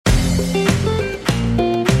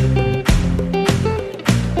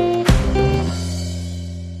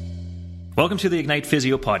Welcome to the Ignite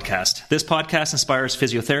Physio podcast. This podcast inspires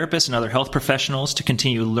physiotherapists and other health professionals to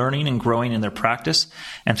continue learning and growing in their practice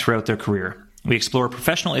and throughout their career. We explore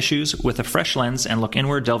professional issues with a fresh lens and look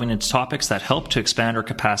inward, delving into topics that help to expand our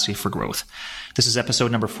capacity for growth. This is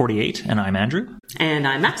episode number 48, and I'm Andrew. And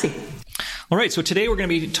I'm Maxie. All right, so today we're going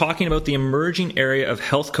to be talking about the emerging area of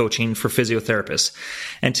health coaching for physiotherapists.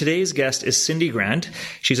 And today's guest is Cindy Grant.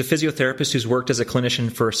 She's a physiotherapist who's worked as a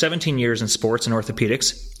clinician for 17 years in sports and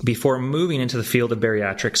orthopedics before moving into the field of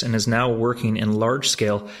bariatrics and is now working in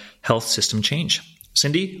large-scale health system change.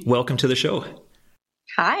 Cindy, welcome to the show.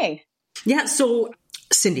 Hi. Yeah, so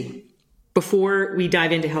Cindy, before we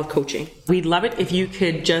dive into health coaching, we'd love it if you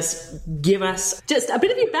could just give us just a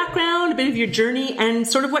bit of your background, a bit of your journey, and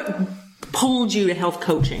sort of what pulled you to health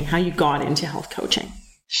coaching, how you got into health coaching.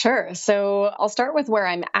 Sure. So I'll start with where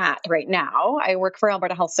I'm at right now. I work for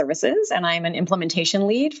Alberta Health Services, and I'm an implementation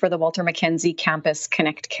lead for the Walter Mackenzie Campus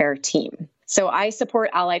Connect Care team. So I support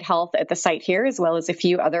allied health at the site here, as well as a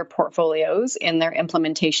few other portfolios in their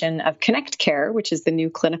implementation of Connect Care, which is the new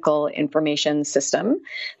clinical information system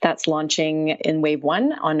that's launching in Wave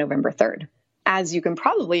 1 on November 3rd. As you can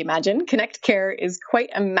probably imagine, Connect Care is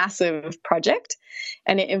quite a massive project,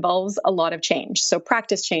 and it involves a lot of change. So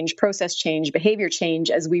practice change, process change, behavior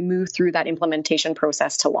change as we move through that implementation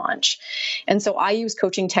process to launch. And so I use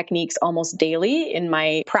coaching techniques almost daily in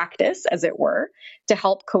my practice, as it were, to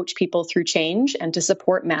help coach people through change and to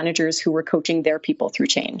support managers who were coaching their people through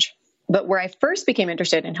change. But where I first became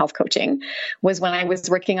interested in health coaching was when I was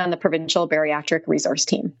working on the provincial bariatric resource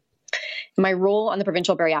team. My role on the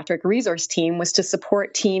provincial bariatric resource team was to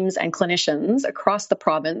support teams and clinicians across the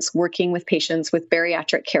province working with patients with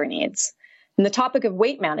bariatric care needs. And the topic of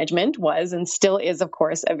weight management was and still is, of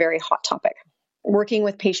course, a very hot topic. Working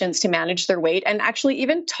with patients to manage their weight and actually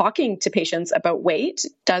even talking to patients about weight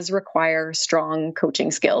does require strong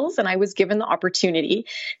coaching skills. And I was given the opportunity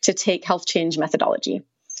to take health change methodology,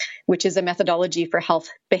 which is a methodology for health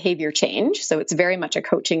behavior change. So it's very much a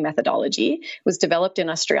coaching methodology. It was developed in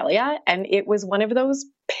Australia, and it was one of those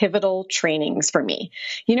pivotal trainings for me.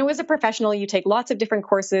 You know, as a professional, you take lots of different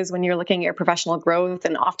courses when you're looking at your professional growth,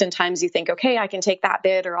 and oftentimes you think, okay, I can take that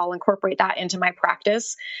bit or I'll incorporate that into my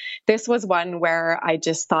practice. This was one where I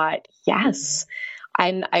just thought, yes.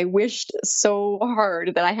 And I wished so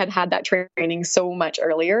hard that I had had that training so much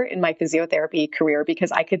earlier in my physiotherapy career,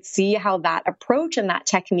 because I could see how that approach and that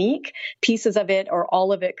technique, pieces of it or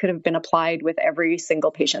all of it, could have been applied with every single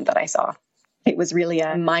patient that I saw. It was really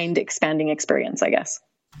a mind-expanding experience, I guess.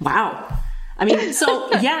 Wow. I mean, so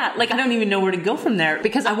yeah, I don't even know where to go from there,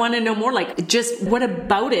 because I want to know more, just what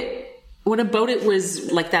about it? What about it was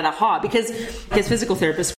like that aha? Because as physical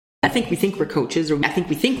therapists, I think we're coaches, or I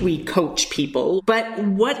think we coach people. But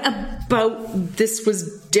what about this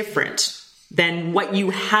was different than what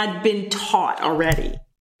you had been taught already?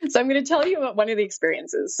 So I'm going to tell you about one of the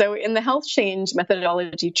experiences. So in the health change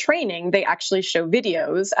methodology training, they actually show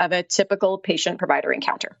videos of a typical patient-provider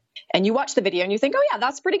encounter. And you watch the video and you think, oh yeah,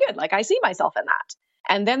 that's pretty good. I see myself in that.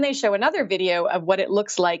 And then they show another video of what it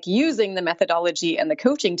looks like using the methodology and the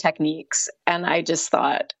coaching techniques. And I just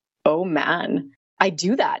thought, oh man, I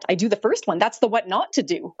do that. I do the first one. That's the what not to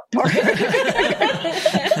do. You're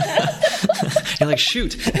like,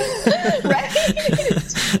 shoot. Right?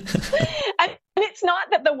 And it's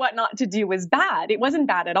not that the what not to do was bad. It wasn't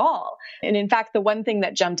bad at all. And in fact, the one thing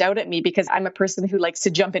that jumped out at me, because I'm a person who likes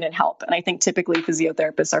to jump in and help. And I think typically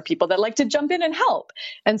physiotherapists are people that like to jump in and help.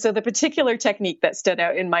 And so the particular technique that stood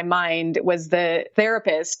out in my mind was the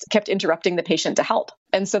therapist kept interrupting the patient to help.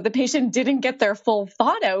 And so the patient didn't get their full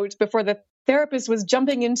thought out before the therapist was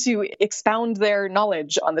jumping in to expound their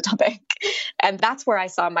knowledge on the topic. And that's where I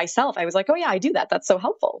saw myself. I was like, oh yeah, I do that. That's so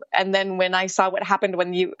helpful. And then when I saw what happened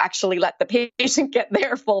when you actually let the patient get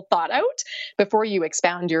their full thought out before you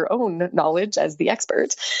expound your own knowledge as the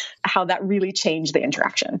expert, how that really changed the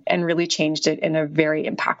interaction and really changed it in a very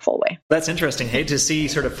impactful way. That's interesting, hey, to see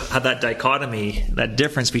sort of how that dichotomy, that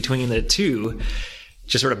difference between the two,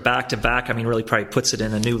 just sort of back to back, really probably puts it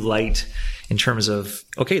in a new light in terms of,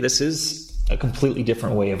 okay, this is a completely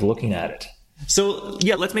different way of looking at it. So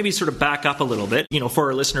yeah, let's maybe sort of back up a little bit, for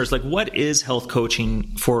our listeners, what is health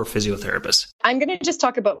coaching for physiotherapists? I'm going to just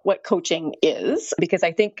talk about what coaching is, because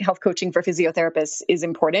I think health coaching for physiotherapists is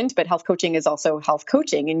important, but health coaching is also health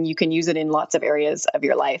coaching, and you can use it in lots of areas of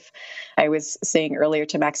your life. I was saying earlier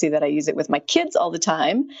to Maxie that I use it with my kids all the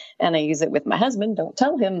time, and I use it with my husband. Don't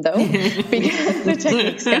tell him though, because the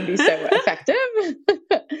techniques can be so effective.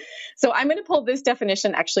 So I'm going to pull this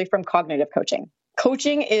definition actually from cognitive coaching.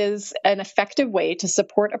 Coaching is an effective way to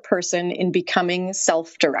support a person in becoming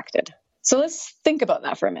self-directed. So let's think about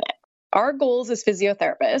that for a minute. Our goals as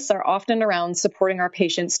physiotherapists are often around supporting our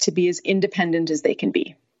patients to be as independent as they can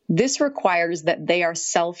be. This requires that they are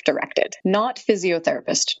self-directed, not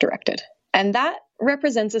physiotherapist-directed. And that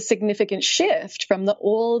represents a significant shift from the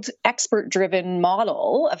old expert-driven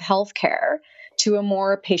model of healthcare to a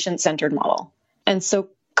more patient-centered model. And so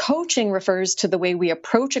coaching refers to the way we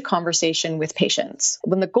approach a conversation with patients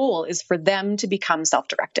when the goal is for them to become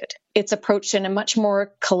self-directed. It's approached in a much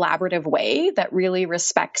more collaborative way that really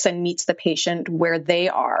respects and meets the patient where they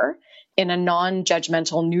are in a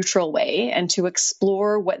non-judgmental, neutral way, and to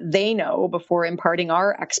explore what they know before imparting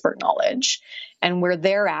our expert knowledge and where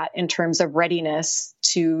they're at in terms of readiness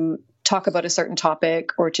to talk about a certain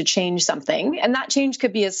topic or to change something. And that change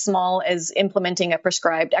could be as small as implementing a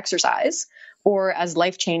prescribed exercise or as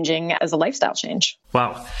life-changing as a lifestyle change.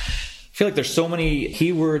 Wow. I feel like there's so many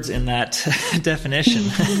keywords in that definition.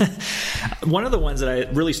 One of the ones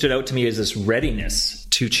that really stood out to me is this readiness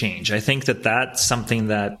to change. I think that that's something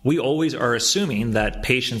that we always are assuming that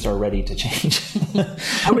patients are ready to change.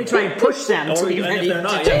 Or we try and push them to be ready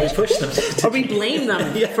to change. We push them. Or we blame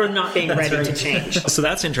them for not being ready to change. So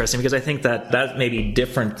that's interesting because I think that may be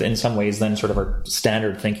different in some ways than sort of our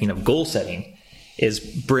standard thinking of goal setting, is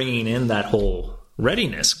bringing in that whole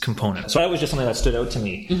readiness component. So that was just something that stood out to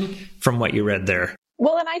me from what you read there.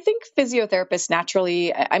 Well, and I think physiotherapists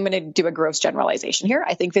naturally, I'm going to do a gross generalization here.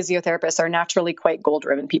 I think physiotherapists are naturally quite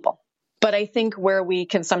goal-driven people. But I think where we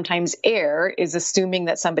can sometimes err is assuming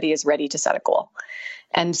that somebody is ready to set a goal.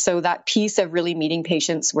 And so that piece of really meeting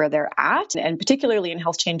patients where they're at, and particularly in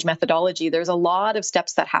health change methodology, there's a lot of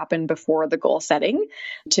steps that happen before the goal setting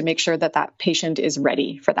to make sure that that patient is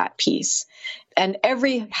ready for that piece. And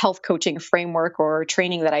every health coaching framework or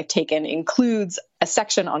training that I've taken includes a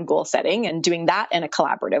section on goal setting and doing that in a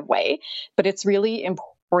collaborative way. But it's really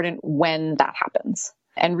important when that happens.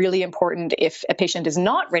 And really important if a patient is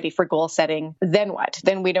not ready for goal setting, then what?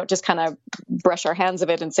 Then we don't just kind of brush our hands of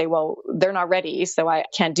it and say, well, they're not ready, so I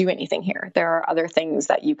can't do anything here. There are other things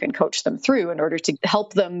that you can coach them through in order to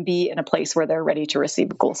help them be in a place where they're ready to receive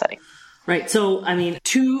goal setting. Right. So, I mean,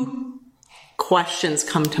 two questions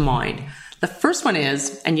come to mind. The first one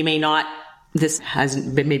is, and you may not, this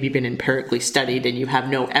hasn't been, maybe been empirically studied and you have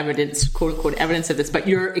no evidence, quote unquote, evidence of this, but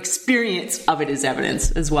your experience of it is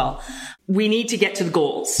evidence as well. We need to get to the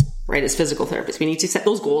goals, right? As physical therapists, we need to set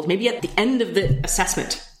those goals. Maybe at the end of the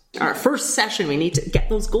assessment, our first session, we need to get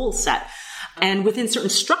those goals set. And within certain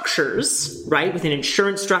structures, right? Within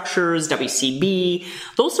insurance structures, WCB,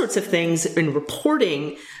 those sorts of things in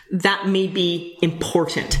reporting, that may be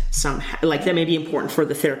important somehow, like that may be important for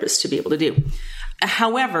the therapist to be able to do.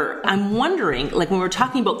 However, I'm wondering, like when we're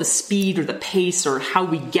talking about the speed or the pace or how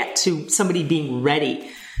we get to somebody being ready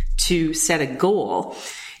to set a goal,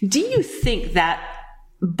 do you think that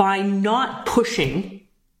by not pushing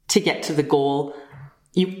to get to the goal,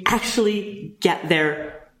 you actually get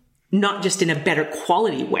there not just in a better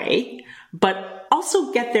quality way, but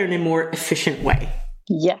also get there in a more efficient way?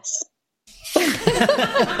 Yes.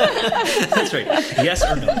 That's right. Yes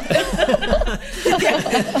or no?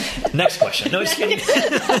 Next question. No, just kidding.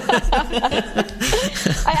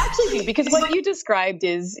 I actually do, because what you described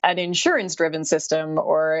is an insurance-driven system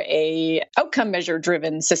or a outcome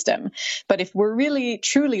measure-driven system. But if we're really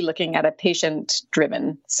truly looking at a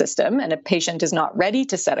patient-driven system and a patient is not ready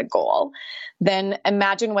to set a goal, then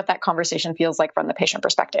imagine what that conversation feels like from the patient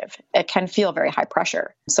perspective. It can feel very high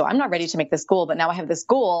pressure. So I'm not ready to make this goal, but now I have this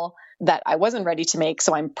goal that I wasn't ready to make,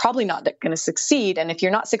 so I'm probably not going to succeed. And if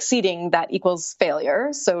you're not succeeding, that equals failure.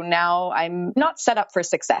 So now I'm not set up for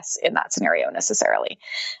success in that scenario necessarily.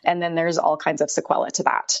 And then there's all kinds of sequelae to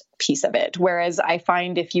that piece of it. Whereas I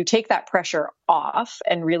find if you take that pressure off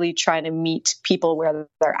and really try to meet people where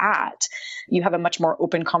they're at, you have a much more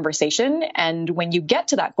open conversation. And when you get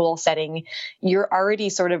to that goal setting, you're already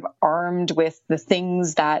sort of armed with the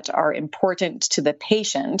things that are important to the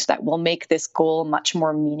patient that will make this goal much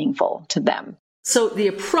more meaningful to them. So the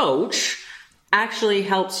approach actually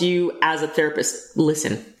helps you as a therapist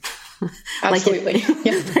listen. Absolutely.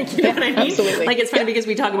 You know what I mean? Absolutely. Like it's funny because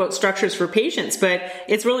we talk about structures for patients, but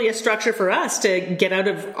it's really a structure for us to get out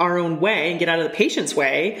of our own way and get out of the patient's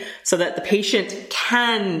way so that the patient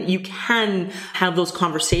you can have those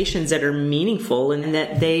conversations that are meaningful and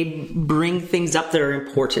that they bring things up that are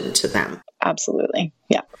important to them. Absolutely.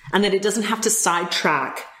 Yeah. And that it doesn't have to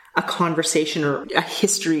sidetrack a conversation or a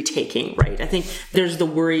history taking, right? I think there's the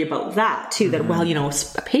worry about that too, that, well, you know,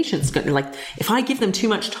 a patient's going to like, if I give them too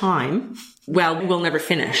much time, well, we'll never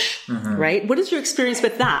finish, right? What is your experience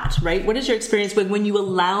with that, right? What is your experience with when you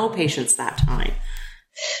allow patients that time?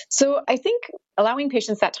 So I think allowing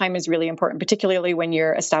patients that time is really important, particularly when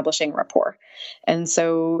you're establishing rapport. And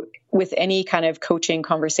so with any kind of coaching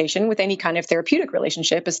conversation, with any kind of therapeutic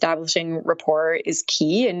relationship, establishing rapport is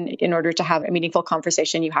key. And in order to have a meaningful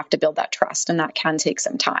conversation, you have to build that trust, and that can take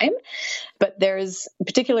some time. But there's,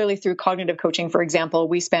 particularly through cognitive coaching, for example,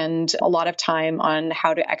 we spend a lot of time on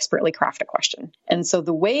how to expertly craft a question. And so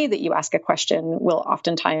the way that you ask a question will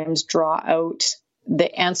oftentimes draw out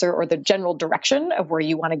the answer or the general direction of where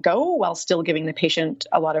you want to go, while still giving the patient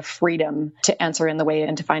a lot of freedom to answer in the way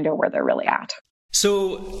and to find out where they're really at.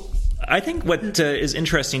 So I think what is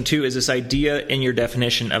interesting too is this idea in your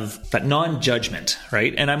definition of that non-judgment,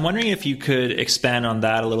 right? And I'm wondering if you could expand on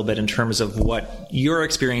that a little bit in terms of what your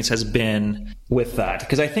experience has been with that,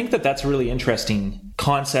 because I think that that's a really interesting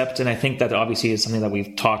concept. And I think that obviously is something that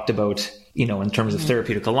we've talked about, you know, in terms of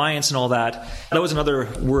therapeutic alliance and all that. That was another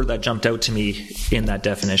word that jumped out to me in that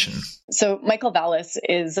definition. So Michael Vallis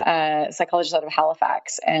is a psychologist out of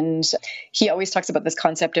Halifax, and he always talks about this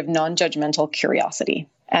concept of non-judgmental curiosity.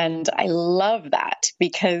 And I love that,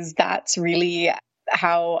 because that's really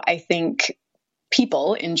how I think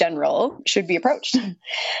people in general should be approached.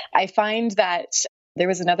 I find that there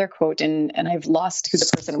was another quote, and I've lost who the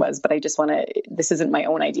person was, but I just want to, this isn't my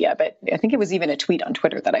own idea, but I think it was even a tweet on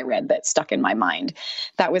Twitter that I read that stuck in my mind.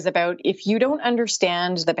 That was about, if you don't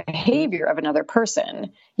understand the behavior of another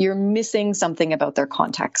person, you're missing something about their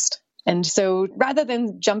context. And so rather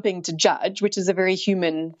than jumping to judge, which is a very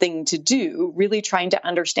human thing to do, really trying to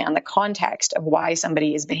understand the context of why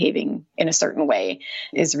somebody is behaving in a certain way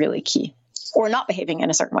is really key. Or not behaving in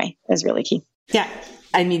a certain way is really key. Yeah.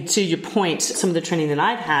 I mean, to your point, some of the training that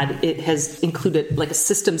I've had, it has included like a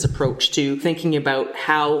systems approach to thinking about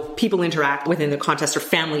how people interact within the context of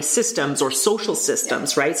family systems or social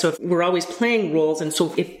systems, right? So if we're always playing roles, and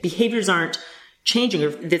so if behaviors aren't changing, or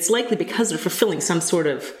it's likely because they're fulfilling some sort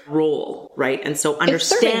of role, right? And so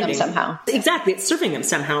understanding it's serving them somehow. Exactly, it's serving them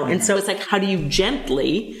somehow. And so it's like, how do you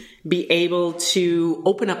gently be able to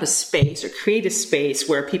open up a space or create a space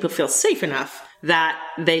where people feel safe enough that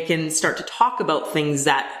they can start to talk about things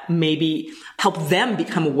that maybe help them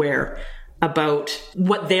become aware about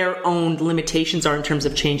what their own limitations are in terms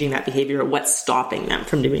of changing that behavior, or what's stopping them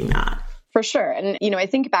from doing that. For sure. And, you know, I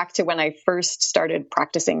think back to when I first started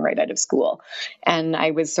practicing right out of school, and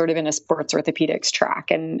I was sort of in a sports orthopedics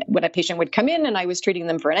track. And when a patient would come in and I was treating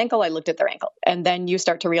them for an ankle, I looked at their ankle. And then you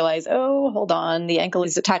start to realize, oh, hold on, the ankle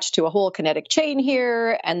is attached to a whole kinetic chain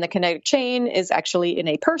here. And the kinetic chain is actually in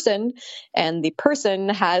a person. And the person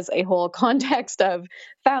has a whole context of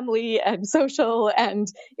family and social. And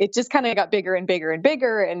it just kind of got bigger and bigger and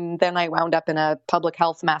bigger. And then I wound up in a public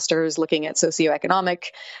health master's looking at socioeconomic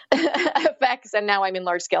effects, and now I'm in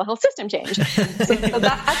large-scale health system change. So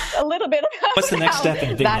that's a little bit of what's the next step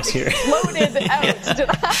in bigness here? Exploded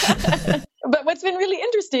out. But what's been really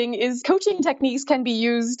interesting is coaching techniques can be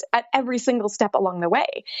used at every single step along the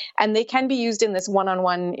way. And they can be used in this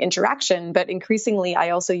one-on-one interaction, but increasingly I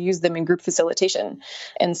also use them in group facilitation.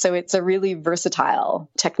 And so it's a really versatile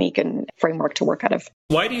technique and framework to work out of.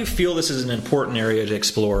 Why do you feel this is an important area to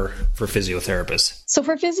explore for physiotherapists? So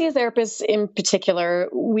for physiotherapists in particular,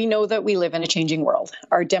 we know that we live in a changing world.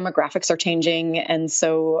 Our demographics are changing. And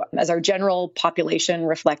so as our general population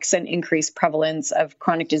reflects an increased prevalence of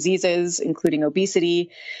chronic diseases, including obesity,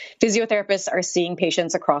 physiotherapists are seeing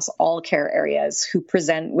patients across all care areas who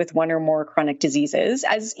present with one or more chronic diseases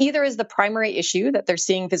as either as the primary issue that they're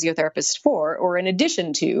seeing physiotherapists for, or in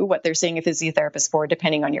addition to what they're seeing a physiotherapist for,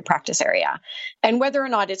 depending on your practice area. And whether or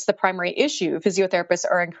not it's the primary issue, physiotherapists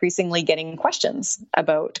are increasingly getting questions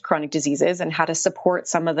about chronic diseases and how to support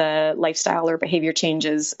some of the lifestyle or behavior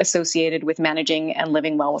changes associated with managing and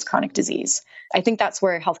living well with chronic disease. I think that's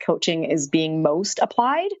where health coaching is being most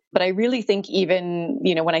applied. But I really think even,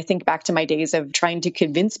 when I think back to my days of trying to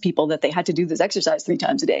convince people that they had to do this exercise 3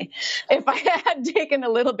 times a day, if I had taken a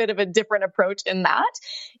little bit of a different approach in that,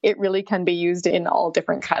 it really can be used in all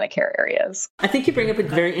different kind of care areas. I think you bring up a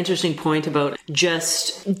very interesting point about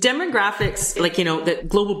just demographics, like, the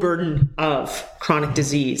global burden of chronic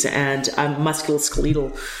disease and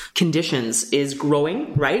musculoskeletal conditions is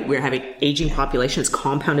growing, right? We're having aging population. It's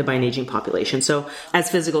compounded by an aging population. So as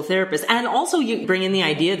physical therapists, and also you bring in the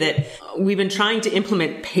idea that we've been trying to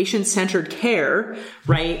implement patient-centered care,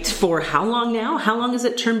 right? For how long now? How long has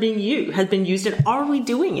that term has been used, and are we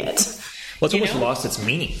doing it? Well, it's almost lost its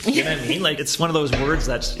meaning. You know what I mean? Like, it's one of those words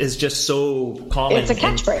that is just so common. It's a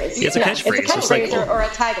catchphrase. It's a catchphrase. It's a catchphrase or a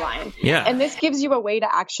tagline. Yeah. And this gives you a way to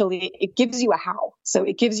it gives you a how. So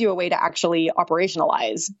it gives you a way to actually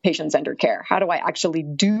operationalize patient-centered care. How do I actually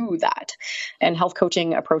do that? And health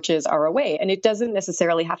coaching approaches are a way. And it doesn't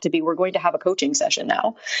necessarily have to be, we're going to have a coaching session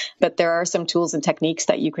now, but there are some tools and techniques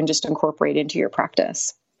that you can just incorporate into your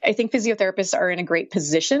practice. I think physiotherapists are in a great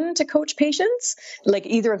position to coach patients, like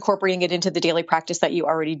either incorporating it into the daily practice that you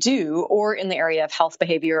already do, or in the area of health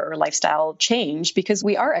behavior or lifestyle change, because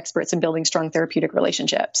we are experts in building strong therapeutic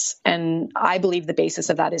relationships. And I believe the basis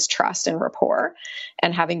of that is trust and rapport.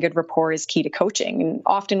 And having good rapport is key to coaching. And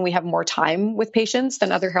often we have more time with patients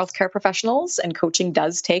than other healthcare professionals, and coaching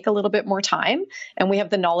does take a little bit more time. And we have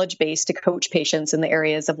the knowledge base to coach patients in the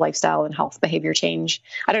areas of lifestyle and health behavior change.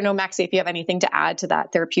 I don't know, Maxie, if you have anything to add to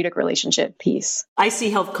that therapeutic relationship piece. I see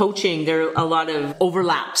health coaching, there are a lot of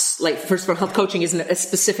overlaps. Like, first of all, health coaching isn't a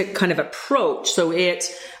specific kind of approach. So it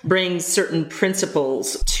brings certain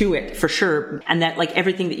principles to it for sure. And that, like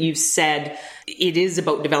everything that you've said, it is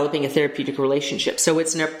about developing a therapeutic relationship. So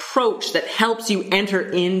it's an approach that helps you enter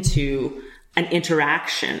into an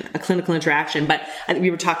interaction, a clinical interaction. But we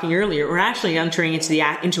were talking earlier, we're actually entering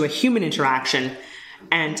into a human interaction.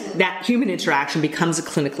 And that human interaction becomes a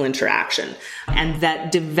clinical interaction. And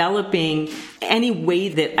that developing any way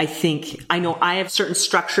that I know I have certain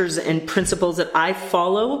structures and principles that I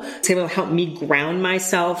follow to will help me ground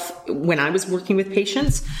myself when I was working with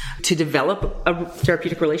patients to develop a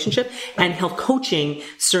therapeutic relationship. And health coaching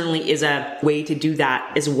certainly is a way to do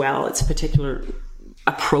that as well. It's a particular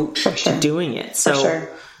approach to doing it. So. For sure.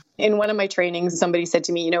 In one of my trainings, somebody said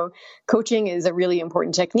to me, coaching is a really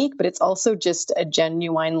important technique, but it's also just a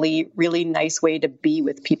genuinely really nice way to be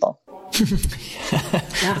with people.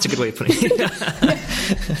 That's a good way of putting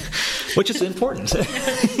it. Which is important.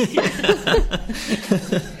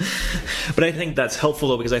 But I think that's helpful,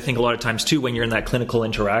 though, because I think a lot of times, too, when you're in that clinical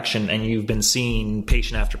interaction and you've been seeing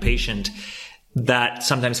patient after patient, that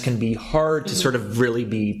sometimes can be hard to sort of really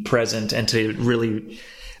be present and to really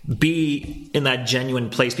be in that genuine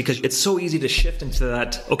place, because it's so easy to shift into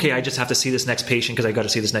that, okay, I just have to see this next patient because I got to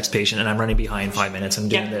see this next patient and I'm running behind 5 minutes and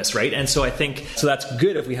doing this, right? And so I think, so that's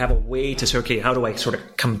good if we have a way to say, okay, how do I sort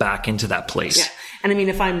of come back into that place? Yeah. And I mean,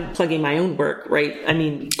 if I'm plugging my own work, right? I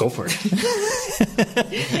mean, go for it.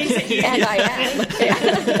 And I am.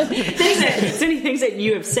 So many things that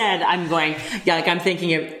you have said, I'm going, I'm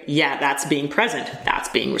thinking of, that's being present. That's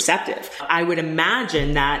being receptive. I would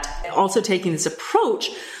imagine that also taking this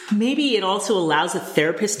approach, maybe it also allows the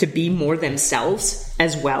therapist to be more themselves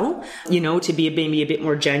as well, to be maybe a bit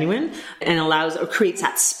more genuine, and allows or creates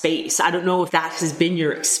that space. I don't know if that has been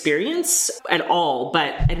your experience at all,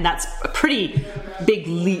 and that's a pretty big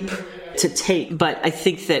leap to take. But I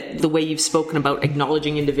think that the way you've spoken about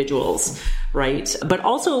acknowledging individuals, right? But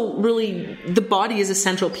also really the body is a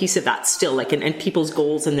central piece of that still, like, and people's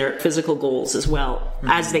goals and their physical goals as well,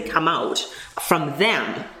 as they come out from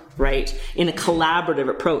them, right? In a collaborative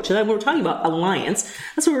approach. And then we're talking about alliance.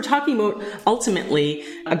 That's what we're talking about. Ultimately,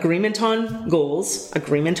 agreement on goals,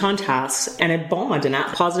 agreement on tasks, and a bond, and a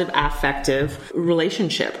positive affective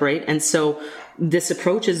relationship, right? And so this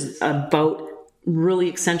approach is about really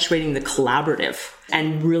accentuating the collaborative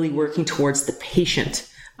and really working towards the patient,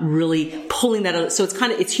 really pulling that out. So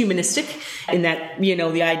it's humanistic in that,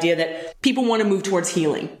 the idea that people want to move towards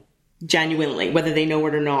healing genuinely, whether they know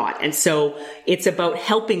it or not. And so it's about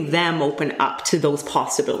helping them open up to those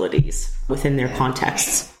possibilities within their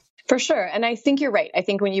contexts. For sure. And I think you're right. I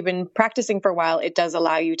think when you've been practicing for a while, it does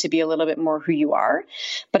allow you to be a little bit more who you are.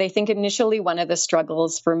 But I think initially one of the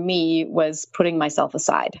struggles for me was putting myself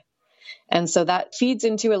aside. And so that feeds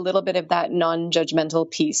into a little bit of that non-judgmental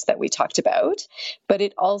piece that we talked about. But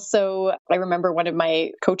it also, I remember one of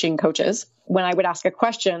my coaching coaches, when I would ask a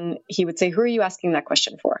question, he would say, "Who are you asking that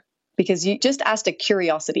question for? Because you just asked a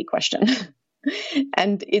curiosity question."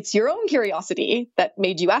 And it's your own curiosity that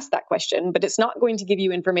made you ask that question, but it's not going to give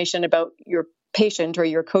you information about your patient or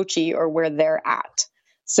your coachee or where they're at.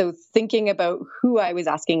 So thinking about who I was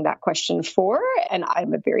asking that question for, and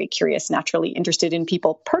I'm a very curious, naturally interested in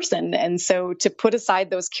people person. And so to put aside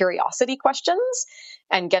those curiosity questions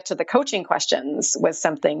and get to the coaching questions was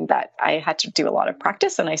something that I had to do a lot of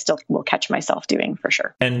practice, and I still will catch myself doing for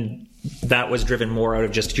sure. And that was driven more out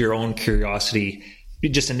of just your own curiosity,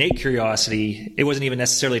 just innate curiosity. It wasn't even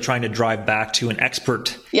necessarily trying to drive back to an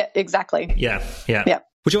expert. Yeah, exactly. Yeah.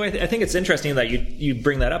 Which I think it's interesting that you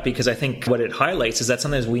bring that up, because I think what it highlights is that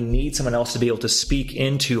sometimes we need someone else to be able to speak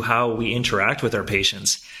into how we interact with our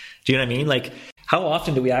patients. Do you know what I mean? Like, how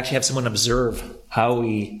often do we actually have someone observe how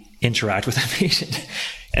we interact with a patient?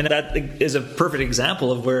 And that is a perfect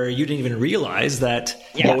example of where you didn't even realize that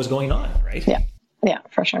what was going on, right? Yeah,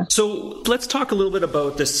 for sure. So let's talk a little bit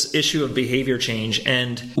about this issue of behavior change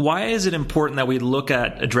and why is it important that we look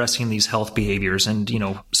at addressing these health behaviors and,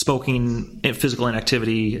 smoking, physical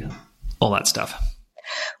inactivity, all that stuff?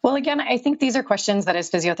 Well, again, I think these are questions that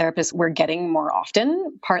as physiotherapists, we're getting more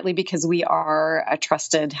often, partly because we are a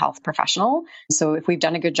trusted health professional. So if we've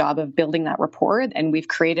done a good job of building that rapport and we've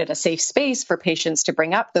created a safe space for patients to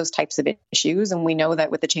bring up those types of issues, and we know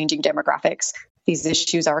that with the changing demographics, these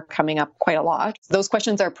issues are coming up quite a lot. Those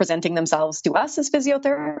questions are presenting themselves to us as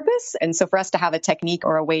physiotherapists. And so for us to have a technique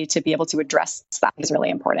or a way to be able to address that is really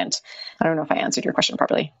important. I don't know if I answered your question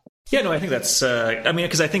properly. Yeah, no, I think that's,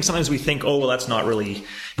 because I think sometimes we think,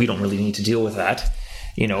 we don't really need to deal with that,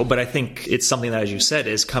 but I think it's something that, as you said,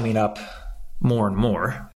 is coming up more and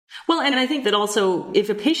more. Well, and I think that also if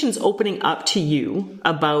a patient's opening up to you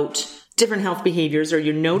about different health behaviors or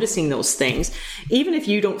you're noticing those things, even if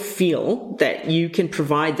you don't feel that you can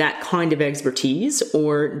provide that kind of expertise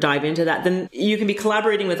or dive into that, then you can be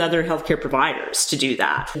collaborating with other healthcare providers to do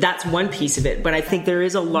that. That's one piece of it. But I think there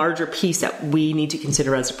is a larger piece that we need to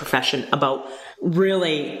consider as a profession about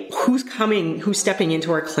really who's stepping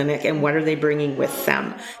into our clinic and what are they bringing with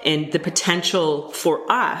them, and the potential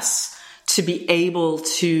for us to be able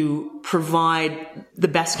to provide the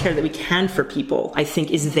best care that we can for people, I think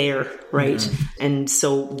is there, right? Mm-hmm. And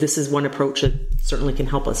so this is one approach that certainly can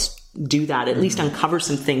help us do that, at least uncover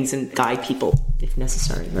some things and guide people if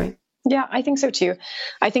necessary, right? Yeah, I think so too.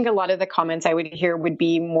 I think a lot of the comments I would hear would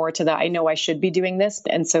be more to the, I know I should be doing this.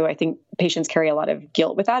 And so I think patients carry a lot of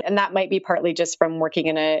guilt with that. And that might be partly just from working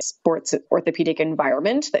in a sports orthopedic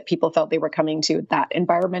environment, that people felt they were coming to that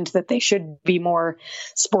environment, that they should be more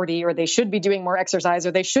sporty or they should be doing more exercise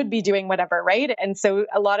or they should be doing whatever, right? And so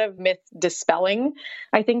a lot of myth dispelling,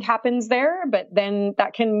 I think, happens there. But then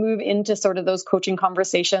that can move into sort of those coaching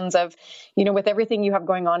conversations of, with everything you have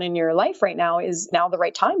going on in your life right now, is now the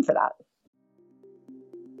right time for that?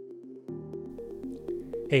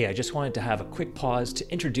 Hey, I just wanted to have a quick pause to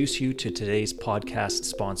introduce you to today's podcast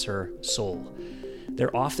sponsor, Sole.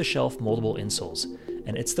 They're off-the-shelf moldable insoles,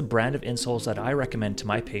 and it's the brand of insoles that I recommend to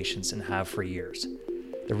my patients and have for years.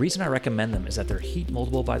 The reason I recommend them is that they're heat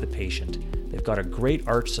moldable by the patient, they've got a great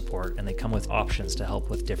arch support, and they come with options to help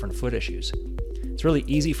with different foot issues. It's really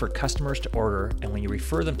easy for customers to order, and when you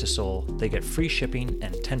refer them to Sole, they get free shipping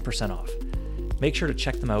and 10% off. Make sure to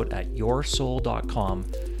check them out at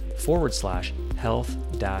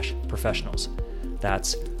yoursole.com/health-professionals.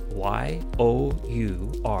 That's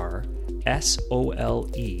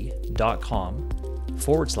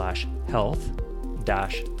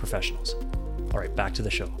yoursole.com/health-professionals. All right, back to the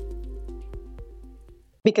show.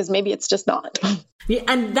 Because maybe it's just not. Yeah,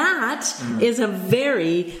 and that is a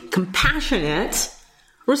very compassionate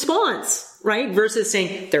response, right? Versus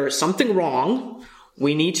saying there is something wrong,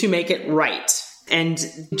 we need to make it right. And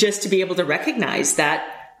just to be able to recognize that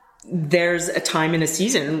there's a time in a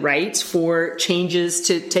season, right, for changes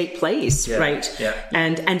to take place, right? Yeah.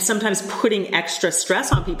 And sometimes putting extra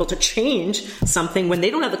stress on people to change something when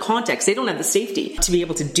they don't have the context, they don't have the safety to be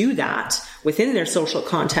able to do that within their social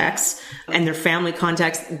context and their family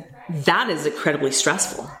context. That is incredibly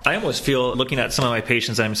stressful. I almost feel, looking at some of my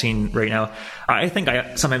patients I'm seeing right now, I think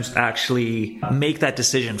I sometimes actually make that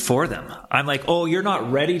decision for them. I'm like, oh, you're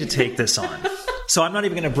not ready to take this on. So I'm not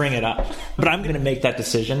even going to bring it up, but I'm going to make that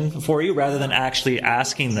decision for you rather than actually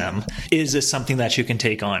asking them, is this something that you can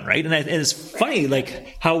take on, right? And it's funny,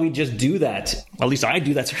 like how we just do that. At least I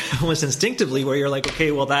do that almost instinctively, where you're like,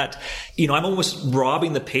 okay, well that, I'm almost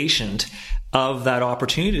robbing the patient of that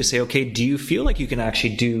opportunity to say, okay, do you feel like you can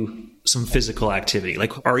actually do some physical activity?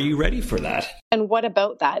 Like, are you ready for that? And what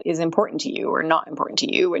about that is important to you or not important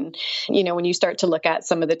to you? And, when you start to look at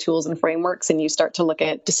some of the tools and frameworks and you start to look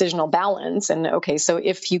at decisional balance and, okay, so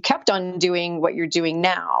if you kept on doing what you're doing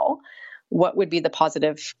now, what would be the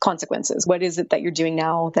positive consequences? What is it that you're doing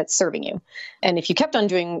now that's serving you? And if you kept on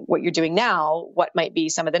doing what you're doing now, what might be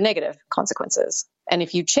some of the negative consequences? And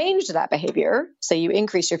if you changed that behavior, say you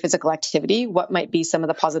increase your physical activity, what might be some of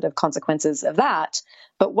the positive consequences of that?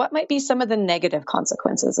 But what might be some of the negative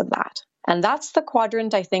consequences of that? And that's the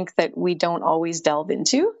quadrant, I think, that we don't always delve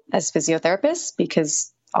into as physiotherapists,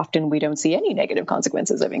 because often we don't see any negative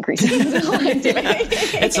consequences of increasing physical activity.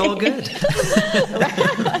 It's all good.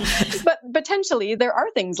 But potentially there are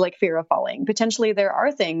things like fear of falling. Potentially there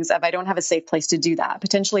are things of I don't have a safe place to do that.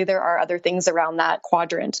 Potentially there are other things around that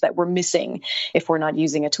quadrant that we're missing if we're not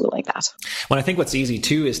using a tool like that. Well, I think what's easy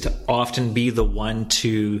too is to often be the one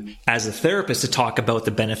to, as a therapist, to talk about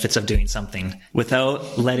the benefits of doing something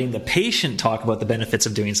without letting the patient talk about the benefits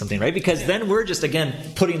of doing something, right? Because then we're just, again,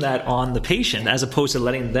 putting that on the patient as opposed to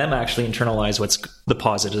letting them actually internalize what's the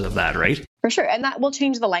positive of that, right? For sure. And that will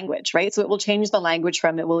change the language, right? So it will change the language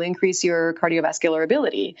from it will increase your cardiovascular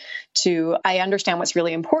ability to I understand what's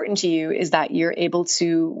really important to you is that you're able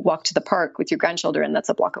to walk to the park with your grandchildren that's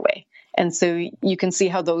a block away. And so you can see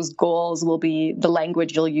how those goals will be, the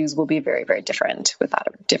language you'll use will be very, very different with that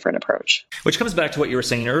different approach. Which comes back to what you were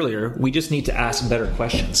saying earlier. We just need to ask better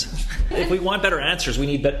questions. If we want better answers, we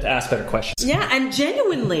need to ask better questions. Yeah, and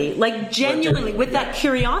genuinely with that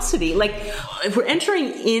curiosity, like if we're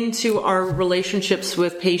entering into our relationships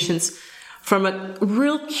with patients from a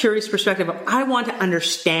real curious perspective of, I want to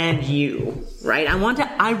understand you, right?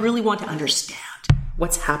 I really want to understand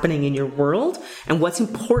what's happening in your world and what's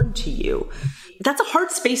important to you. That's a hard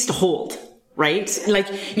space to hold, right?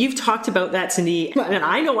 Like you've talked about that, Cindy, and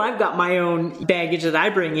I know I've got my own baggage that I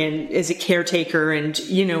bring in as a caretaker, and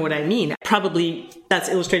you know what I mean. Probably that's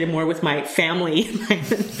illustrated more with my family.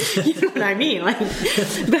 You know what I mean? But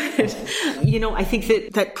I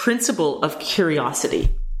think that principle of curiosity,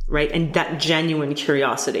 right? And that genuine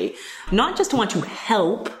curiosity, not just to want to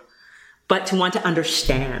help, but to want to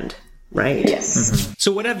understand. Right. Yes. Mm-hmm.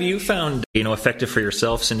 So what have you found, effective for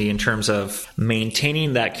yourself, Cindy, in terms of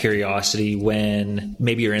maintaining that curiosity when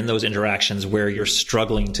maybe you're in those interactions where you're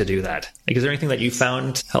struggling to do that? Like, is there anything that you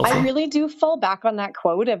found helpful? I really do fall back on that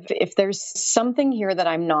quote of if there's something here that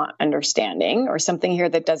I'm not understanding or something here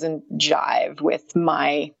that doesn't jive with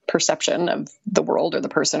my perception of the world or the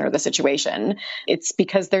person or the situation, it's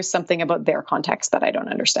because there's something about their context that I don't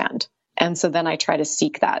understand. And so then I try to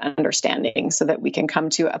seek that understanding so that we can come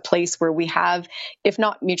to a place where we have, if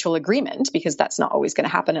not mutual agreement, because that's not always going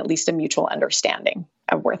to happen, at least a mutual understanding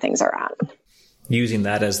of where things are at. Using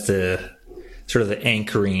that as the sort of the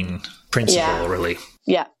anchoring principle, really.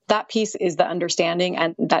 Yeah. That piece is the understanding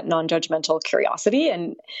and that non-judgmental curiosity.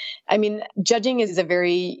 And I mean, judging is a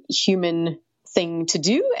very human thing to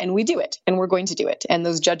do, and we do it, and we're going to do it. And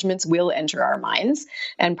those judgments will enter our minds.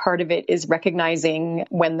 And part of it is recognizing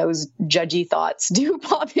when those judgy thoughts do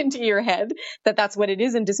pop into your head, that that's what it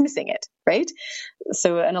is, and dismissing it, right?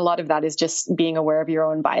 So, and a lot of that is just being aware of your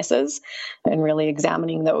own biases and really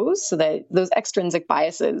examining those so that those extrinsic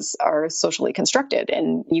biases are socially constructed.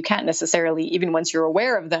 And you can't necessarily, even once you're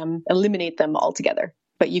aware of them, eliminate them altogether.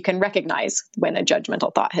 But you can recognize when a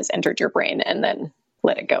judgmental thought has entered your brain and then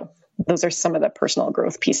let it go. Those are some of the personal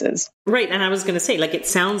growth pieces. Right. And I was going to say, it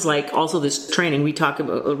sounds like also this training, we talk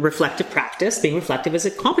about reflective practice. Being reflective is a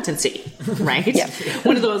competency, right? Yeah.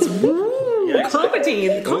 One of those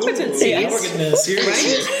competencies,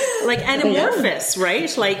 right? Like amorphous,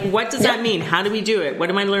 right? Like, what does that mean? How do we do it? What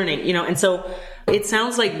am I learning? And so it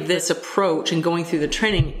sounds like this approach and going through the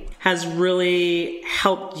training has really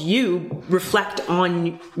helped you reflect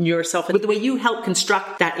on yourself and the way you help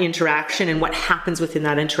construct that interaction and what happens within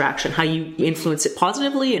that interaction, how you influence it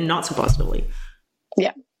positively and not so positively.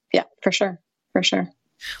 Yeah, for sure.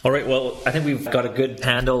 All right. Well, I think we've got a good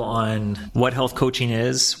handle on what health coaching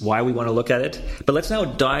is, why we want to look at it. But let's now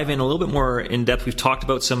dive in a little bit more in depth. We've talked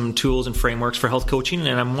about some tools and frameworks for health coaching,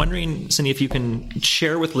 and I'm wondering, Cindy, if you can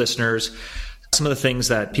share with listeners some of the things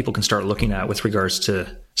that people can start looking at with regards to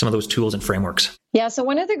some of those tools and frameworks. Yeah. So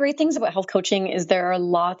one of the great things about health coaching is there are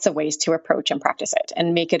lots of ways to approach and practice it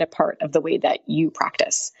and make it a part of the way that you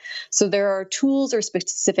practice. So there are tools or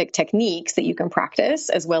specific techniques that you can practice,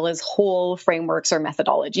 as well as whole frameworks or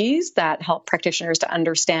methodologies that help practitioners to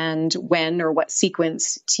understand when or what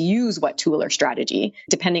sequence to use what tool or strategy,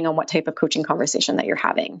 depending on what type of coaching conversation that you're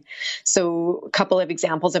having. So a couple of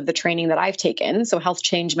examples of the training that I've taken. So health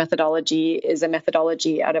change methodology is a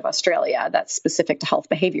methodology out of Australia that's specific to health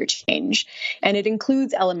behavior change. And it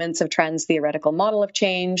includes elements of Trans theoretical model of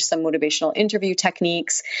change, some motivational interview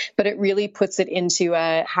techniques, but it really puts it into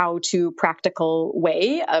a how-to practical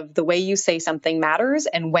way of the way you say something matters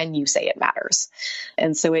and when you say it matters.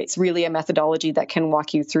 And so it's really a methodology that can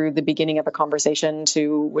walk you through the beginning of a conversation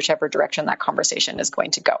to whichever direction that conversation is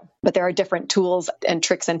going to go. But there are different tools and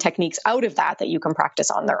tricks and techniques out of that you can practice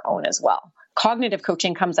on their own as well. Cognitive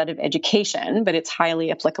coaching comes out of education, but it's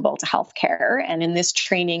highly applicable to healthcare. And in this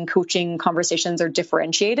training, coaching conversations are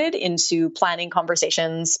differentiated into planning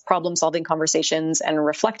conversations, problem-solving conversations, and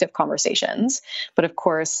reflective conversations. But of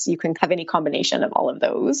course, you can have any combination of all of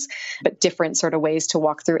those, but different sort of ways to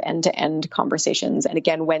walk through end-to-end conversations. And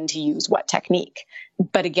again, when to use what technique.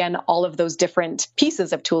 But again, all of those different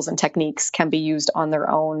pieces of tools and techniques can be used on their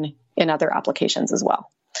own in other applications as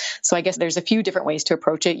well. So I guess there's a few different ways to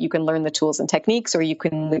approach it. You can learn the tools and techniques, or you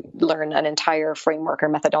can learn an entire framework or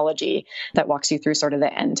methodology that walks you through sort of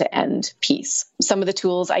the end-to-end piece. Some of the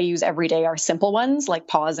tools I use every day are simple ones like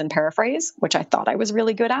pause and paraphrase, which I thought I was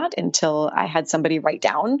really good at until I had somebody write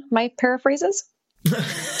down my paraphrases.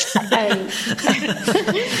 and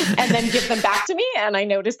then give them back to me. And I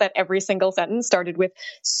noticed that every single sentence started with,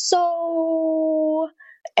 so...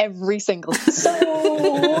 every single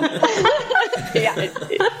yeah.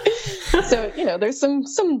 So, there's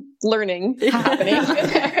some learning happening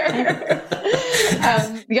there.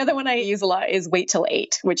 The other one I use a lot is wait till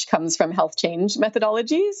 8, which comes from health change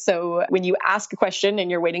methodology. So when you ask a question and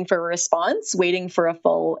you're waiting for a response, waiting for a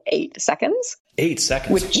full 8 seconds. 8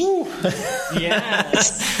 seconds. Which,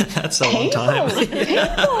 yes. That's a long time.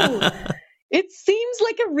 Painful. It seems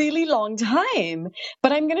like a really long time,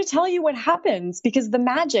 but I'm going to tell you what happens, because the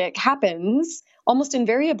magic happens almost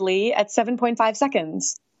invariably at 7.5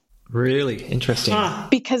 seconds. Really interesting.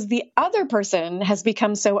 Because the other person has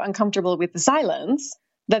become so uncomfortable with the silence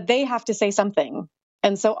that they have to say something.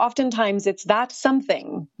 And so oftentimes it's that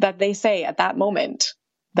something that they say at that moment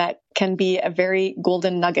that can be a very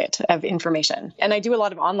golden nugget of information. And I do a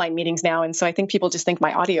lot of online meetings now, and so I think people just think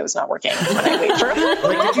my audio is not working when I wait for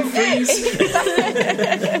like, did you freeze?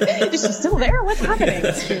 Is she still there? What's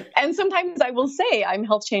happening? And sometimes I will say I'm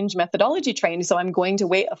health change methodology trained, so I'm going to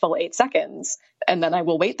wait a full 8 seconds, and then I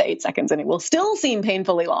will wait the 8 seconds, and it will still seem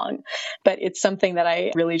painfully long. But it's something that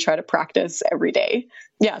I really try to practice every day.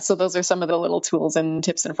 Yeah, so those are some of the little tools and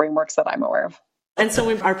tips and frameworks that I'm aware of. And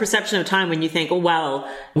so our perception of time, when you think, oh, well,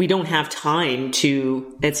 we don't have time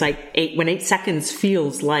to, it's like when 8 seconds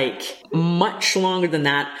feels like much longer than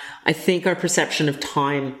that, I think our perception of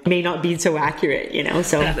time may not be so accurate,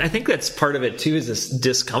 so. I think that's part of it too, is this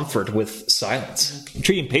discomfort with silence.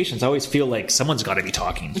 Treating patients, I always feel like someone's got to be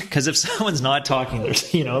talking, because if someone's not talking,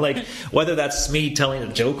 there's, like whether that's me telling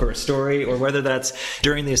a joke or a story, or whether that's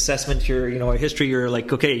during the assessment, a history, you're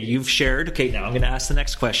like, okay, you've shared. Okay, now I'm going to ask the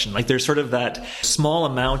next question. Like there's sort of that small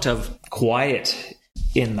amount of quiet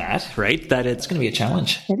in that, right? That it's going to be a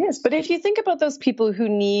challenge. It is. But if you think about those people who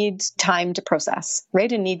need time to process,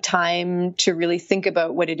 right? And need time to really think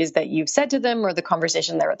about what it is that you've said to them or the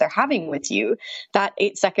conversation they're having with you, that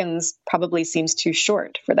 8 seconds probably seems too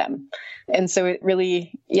short for them. And so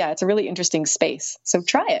it's a really interesting space. So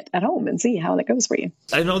try it at home and see how that goes for you.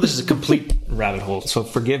 I know this is a complete rabbit hole, so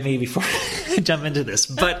forgive me before I jump into this.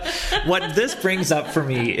 But what this brings up for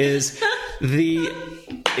me is the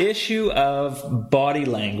issue of body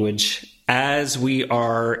language as we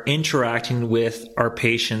are interacting with our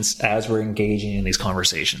patients, as we're engaging in these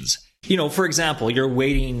conversations. For example, you're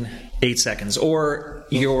waiting 8 seconds, or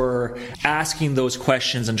you're asking those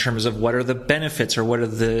questions in terms of what are the benefits or what are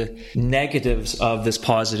the negatives of this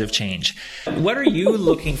positive change. What are you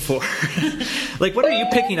looking for? Like, what are you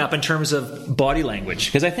picking up in terms of body language?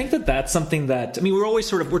 Because I think that that's something that, we're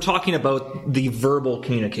always we're talking about the verbal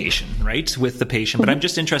communication, right, with the patient, but I'm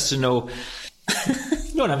just interested to know,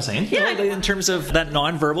 you know what I'm saying? Yeah. In terms of that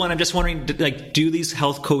nonverbal. And I'm just wondering, do these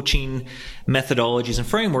health coaching methodologies and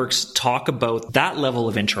frameworks talk about that level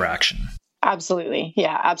of interaction? Absolutely.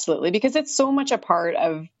 Yeah, absolutely. Because it's so much a part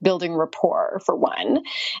of building rapport, for one.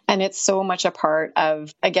 And it's so much a part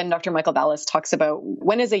of, again, Dr. Michael Ballas talks about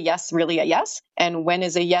when is a yes really a yes? And when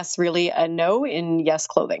is a yes really a no in yes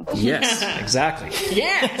clothing? Yes, exactly.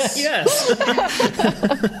 Yes. Yes.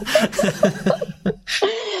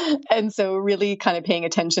 And so really kind of paying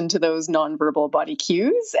attention to those nonverbal body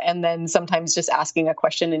cues, and then sometimes just asking a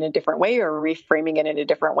question in a different way or reframing it in a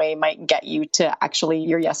different way might get you to actually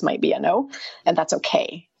your yes might be a no, and that's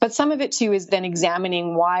okay. But some of it too is then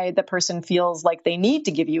examining why the person feels like they need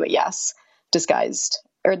to give you a yes disguised,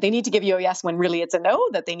 or they need to give you a yes when really it's a no,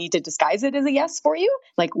 that they need to disguise it as a yes for you.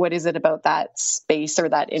 Like, what is it about that space or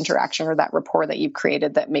that interaction or that rapport that you've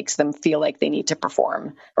created that makes them feel like they need to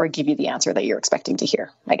perform or give you the answer that you're expecting to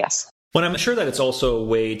hear, I guess. Well, I'm sure that it's also a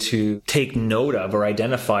way to take note of or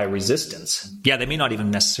identify resistance. Yeah, they may not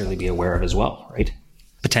even necessarily be aware of as well, right?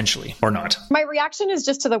 potentially, or not? My reaction is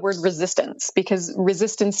just to the word resistance, because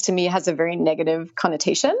resistance to me has a very negative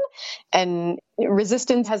connotation, and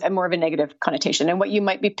resistance has a more of a negative connotation. And what you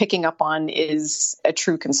might be picking up on is a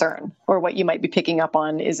true concern, or what you might be picking up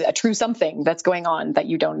on is a true something that's going on that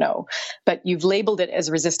you don't know, but you've labeled it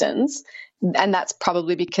as resistance. And that's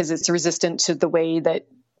probably because it's resistant to the way that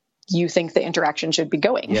you think the interaction should be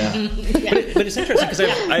going. Yeah. But it's interesting because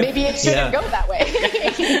maybe it shouldn't go that way.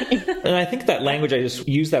 And I think that language, I just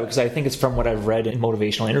use that because I think it's from what I've read in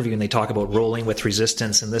motivational interview, and they talk about rolling with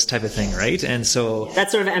resistance and this type of thing, right? And so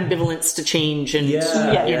that sort of ambivalence to change and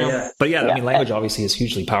But I mean, language obviously is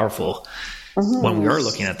hugely powerful when we are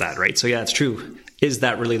looking at that, right? So yeah, it's true. Is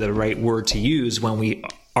that really the right word to use when we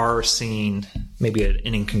are seeing maybe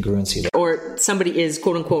an incongruency there? Or somebody is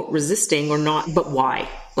quote unquote resisting or not, but why?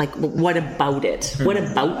 Like, what about it? What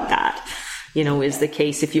about that, is the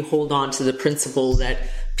case if you hold on to the principle that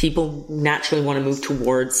people naturally want to move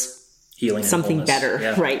towards healing, something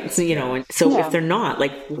better, right? So, and so if they're not,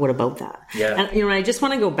 like, what about that? Yeah. And, I just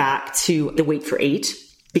want to go back to the wait for 8,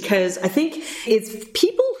 because I think it's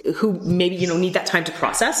people who maybe, need that time to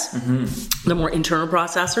process, the more internal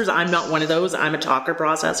processors. I'm not one of those. I'm a talker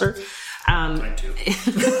processor. I do.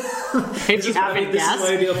 If you haven't guessed, this is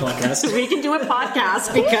why I do a podcast. We can do a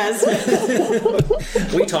podcast because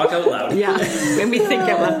we talk out loud. Yeah, and we think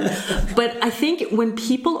out loud. But I think when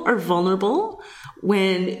people are vulnerable,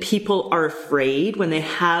 when people are afraid, when they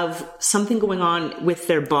have something going on with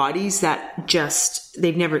their bodies that just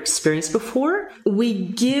they've never experienced before, we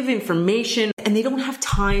give information and they don't have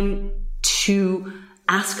time to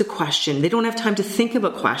ask a question. They don't have time to think of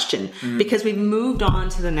a question because we've moved on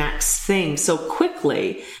to the next thing so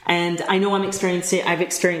quickly. And I know I've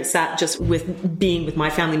experienced that just with being with my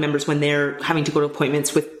family members when they're having to go to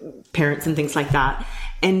appointments with parents and things like that.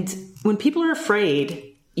 And when people are afraid,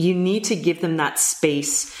 you need to give them that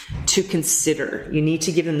space to consider. You need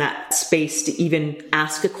to give them that space to even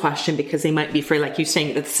ask a question, because they might be afraid, like you're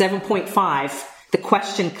saying, at 7.5, the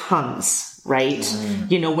question comes. Right?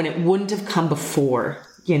 When it wouldn't have come before,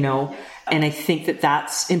 and I think that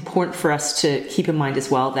that's important for us to keep in mind as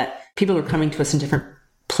well, that people are coming to us in different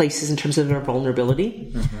places in terms of their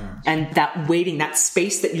vulnerability, and that waiting, that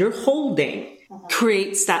space that you're holding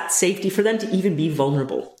creates that safety for them to even be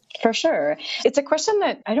vulnerable. For sure. It's a question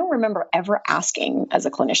that I don't remember ever asking as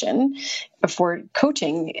a clinician before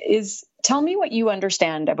coaching is, tell me what you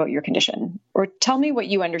understand about your condition, or tell me what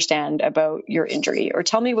you understand about your injury, or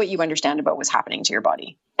tell me what you understand about what's happening to your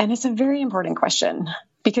body. And it's a very important question,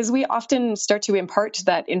 because we often start to impart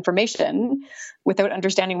that information without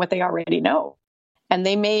understanding what they already know. And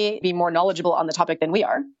they may be more knowledgeable on the topic than we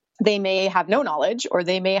are. They may have no knowledge, or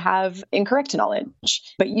they may have incorrect knowledge,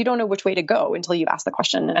 but you don't know which way to go until you've asked the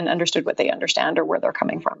question and understood what they understand or where they're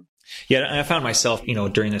coming from. Yeah, I found myself,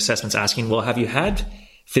 during assessments asking, well, have you had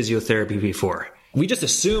physiotherapy before? We just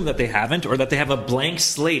assume that they haven't, or that they have a blank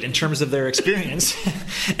slate in terms of their experience.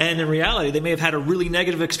 And in reality, they may have had a really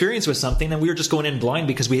negative experience with something, and we were just going in blind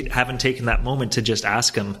because we haven't taken that moment to just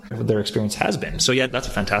ask them what their experience has been. So yeah, that's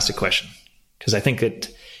a fantastic question, because I think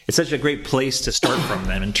it's such a great place to start from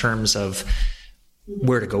then in terms of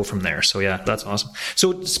where to go from there. So yeah, that's awesome.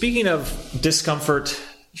 So speaking of discomfort,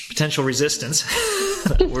 potential resistance,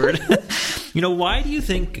 that word, why do you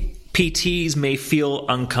think PTs may feel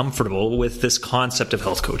uncomfortable with this concept of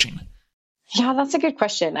health coaching? Yeah, that's a good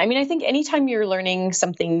question. I mean, I think anytime you're learning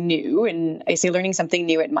something new, and I say learning something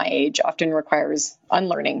new at my age often requires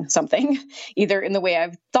unlearning something, either in the way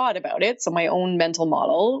I've thought about it, so my own mental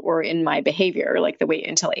model, or in my behavior, like the wait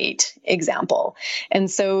until 8 example.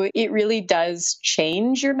 And so it really does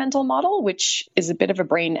change your mental model, which is a bit of a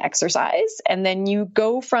brain exercise. And then you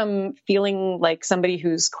go from feeling like somebody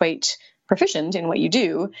who's quite proficient in what you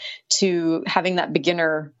do to having that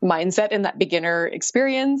beginner mindset and that beginner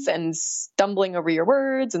experience and stumbling over your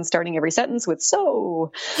words and starting every sentence with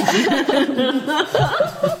 "so."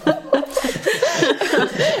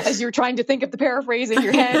 As you're trying to think of the paraphrase in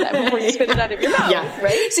your head before you spit it out of your mouth,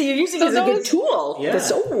 right? So you're using it as a good tool. Yeah.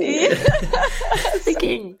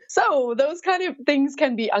 Thinking. So those kind of things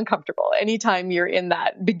can be uncomfortable anytime you're in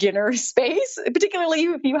that beginner space, particularly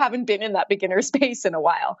if you haven't been in that beginner space in a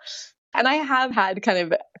while. And I have had kind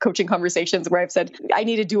of coaching conversations where I've said, I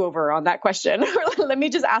need a do-over on that question, or let me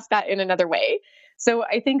just ask that in another way. So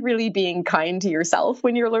I think really being kind to yourself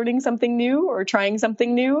when you're learning something new or trying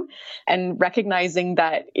something new, and recognizing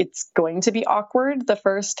that it's going to be awkward the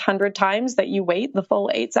first 100 times that you wait the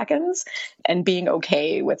full 8 seconds, and being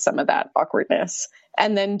okay with some of that awkwardness.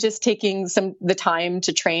 And then just taking the time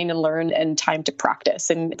to train and learn and time to practice.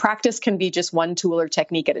 And practice can be just one tool or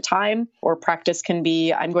technique at a time, or practice can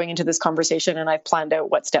be, I'm going into this conversation and I've planned out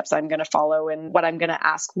what steps I'm going to follow and what I'm going to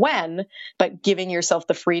ask when, but giving yourself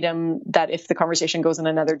the freedom that if the conversation goes in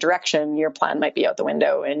another direction, your plan might be out the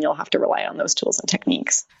window and you'll have to rely on those tools and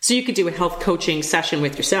techniques. So you could do a health coaching session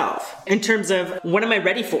with yourself in terms of, what am I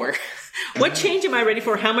ready for? What change am I ready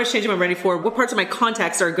for? How much change am I ready for? What parts of my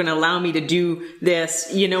context are going to allow me to do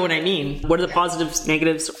this? You know what I mean? What are the positives,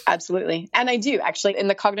 negatives? Absolutely. And I do actually, in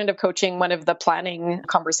the cognitive coaching, one of the planning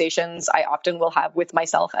conversations I often will have with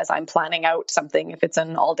myself as I'm planning out something, if it's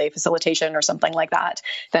an all-day facilitation or something like that,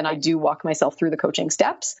 then I do walk myself through the coaching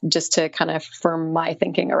steps just to kind of firm my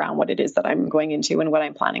thinking around what it is that I'm going into and what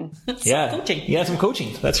I'm planning. Some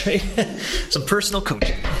coaching. That's right. Some personal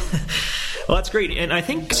coaching. Well, that's great. And I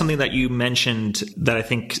think something that you mentioned that I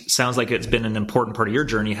think sounds like it's been an important part of your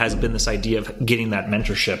journey has been this idea of getting that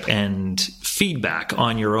mentorship and feedback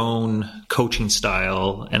on your own coaching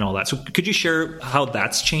style and all that. So could you share how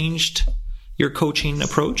that's changed your coaching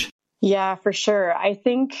approach? Yeah, for sure. I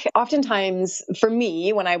think oftentimes for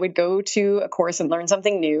me, when I would go to a course and learn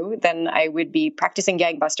something new, then I would be practicing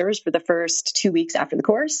gangbusters for the first 2 weeks after the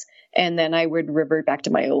course. And then I would revert back to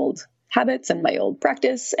my old habits and my old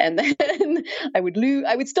practice. And then I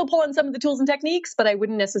would still pull on some of the tools and techniques, but I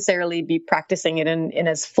wouldn't necessarily be practicing it in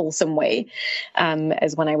as fulsome way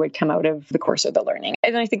as when I would come out of the course or the learning.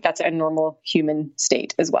 And I think that's a normal human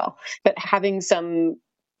state as well. But having some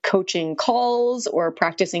coaching calls or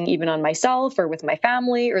practicing even on myself or with my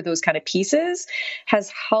family or those kind of pieces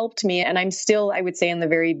has helped me. And I'm still, I would say, in the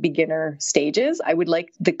very beginner stages. I would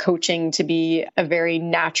like the coaching to be a very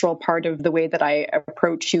natural part of the way that I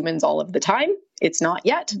approach humans all of the time. It's not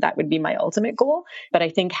yet. That would be my ultimate goal. But I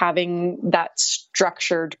think having that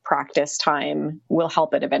structured practice time will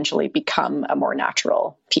help it eventually become a more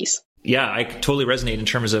natural piece. Yeah, I totally resonate in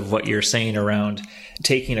terms of what you're saying around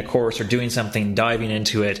taking a course or doing something, diving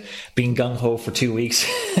into it, being gung-ho for 2 weeks.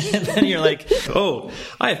 And then you're like, oh,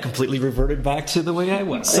 I have completely reverted back to the way I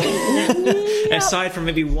was. Aside from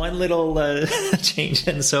maybe one little change.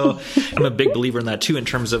 And so I'm a big believer in that too, in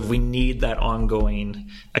terms of we need that ongoing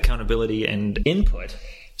accountability and input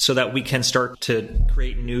so that we can start to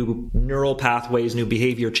create new neural pathways, new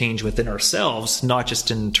behavior change within ourselves, not just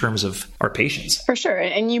in terms of our patients. For sure.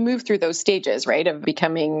 And you move through those stages, right, of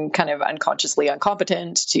becoming kind of unconsciously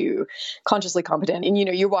incompetent to consciously competent. And,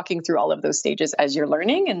 you're walking through all of those stages as you're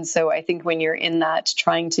learning. And so I think when you're in that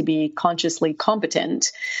trying to be consciously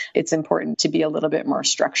competent, it's important to be a little bit more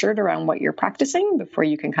structured around what you're practicing before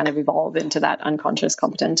you can kind of evolve into that unconscious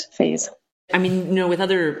competent phase. I mean, with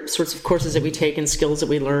other sorts of courses that we take and skills that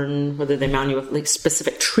we learn, whether they mount you with like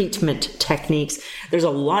specific treatment techniques, there's a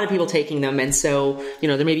lot of people taking them. And so,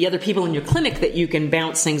 there may be other people in your clinic that you can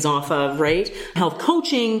bounce things off of, right? Health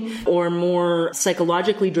coaching or more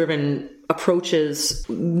psychologically driven approaches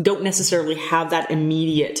don't necessarily have that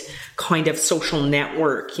immediate kind of social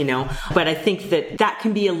network, but I think that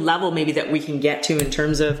can be a level maybe that we can get to in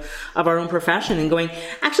terms of our own profession and going,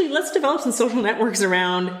 actually, let's develop some social networks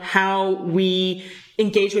around how we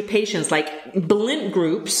engage with patients, like Blint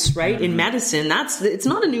groups, right? Mm-hmm. In medicine, it's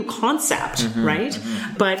not a new concept, mm-hmm, right?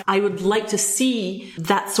 Mm-hmm. But I would like to see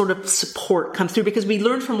that sort of support come through because we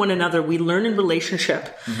learn from one another. We learn in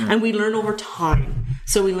relationship, mm-hmm, and we learn over time.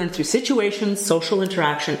 So we learn through situations, social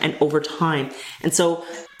interaction, and over time. And so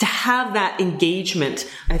to have that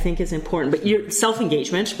engagement, I think is important. But your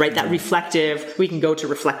self-engagement, right? That reflective, we can go to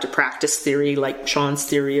reflective practice theory, like Sean's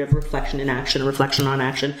theory of reflection in action, reflection on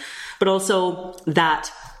action, but also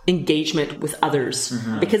that engagement with others,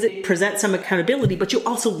 mm-hmm, because it presents some accountability, but you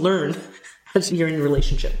also learn as you're in a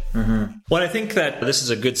relationship. Mm-hmm. Well, I think that this is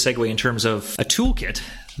a good segue in terms of a toolkit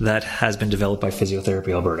that has been developed by Physiotherapy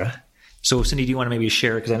Alberta. So, Cindy, do you want to maybe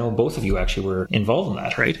share? Because I know both of you actually were involved in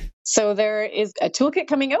that, right? So there is a toolkit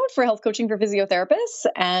coming out for health coaching for physiotherapists.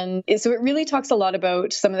 And so it really talks a lot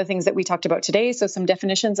about some of the things that we talked about today. So some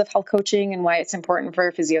definitions of health coaching and why it's important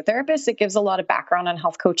for physiotherapists. It gives a lot of background on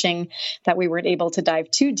health coaching that we weren't able to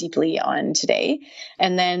dive too deeply on today.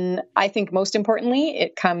 And then I think most importantly,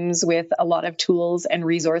 it comes with a lot of tools and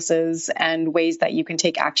resources and ways that you can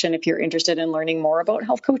take action if you're interested in learning more about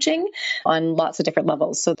health coaching on lots of different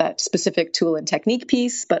levels. So that specific tool and technique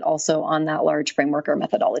piece, but also on that large framework or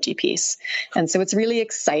methodology technology piece. And so it's really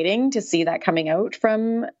exciting to see that coming out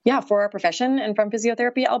from, for our profession and from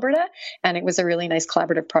Physiotherapy Alberta. And it was a really nice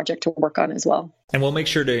collaborative project to work on as well. And we'll make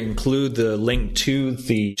sure to include the link to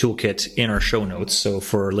the toolkit in our show notes. So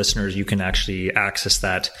for listeners, you can actually access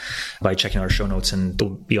that by checking our show notes, and it'll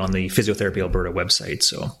be on the Physiotherapy Alberta website.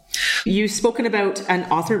 So you've spoken about an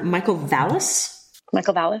author, Michael Vallis.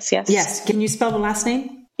 Michael Vallis, yes. Yes. Can you spell the last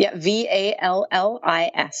name? Yeah, Vallis.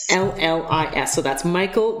 Llis. So that's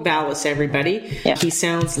Michael Vallis, everybody. Yeah. He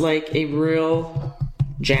sounds like a real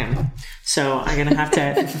gem. So I'm gonna have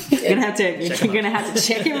to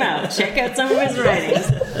check him out. Check out some of his writings.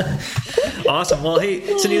 Awesome. Well, hey,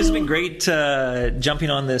 Cindy, this has been great jumping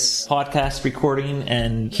on this podcast recording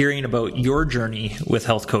and hearing about your journey with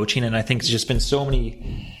health coaching. And I think it's just been so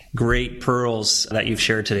many great pearls that you've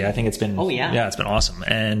shared today. I think it's been, it's been awesome.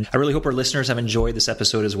 And I really hope our listeners have enjoyed this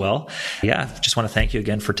episode as well. Yeah. Just want to thank you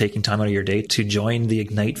again for taking time out of your day to join the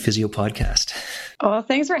Ignite Physio podcast. Oh,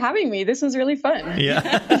 thanks for having me. This was really fun.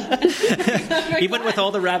 Yeah. Even with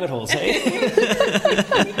all the rabbit holes, hey?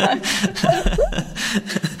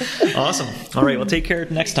 Awesome. All right. Well, take care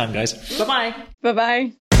next time, guys. Bye-bye.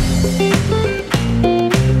 Bye-bye.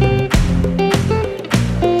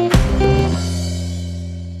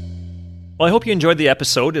 Well, I hope you enjoyed the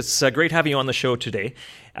episode. It's great having you on the show today.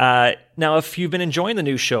 Now, if you've been enjoying the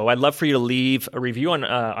new show, I'd love for you to leave a review on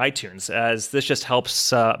iTunes, as this just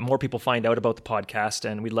helps more people find out about the podcast,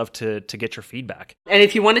 and we'd love to get your feedback. And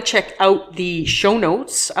if you want to check out the show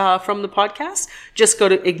notes from the podcast, just go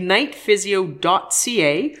to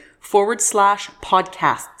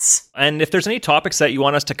ignitephysio.ca/podcasts. And if there's any topics that you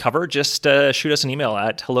want us to cover, just shoot us an email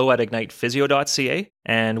at hello@ignitephysio.ca,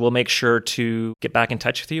 and we'll make sure to get back in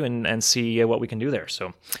touch with you and see what we can do there.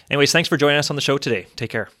 So anyways, thanks for joining us on the show today.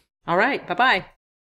 Take care. All right. Bye-bye.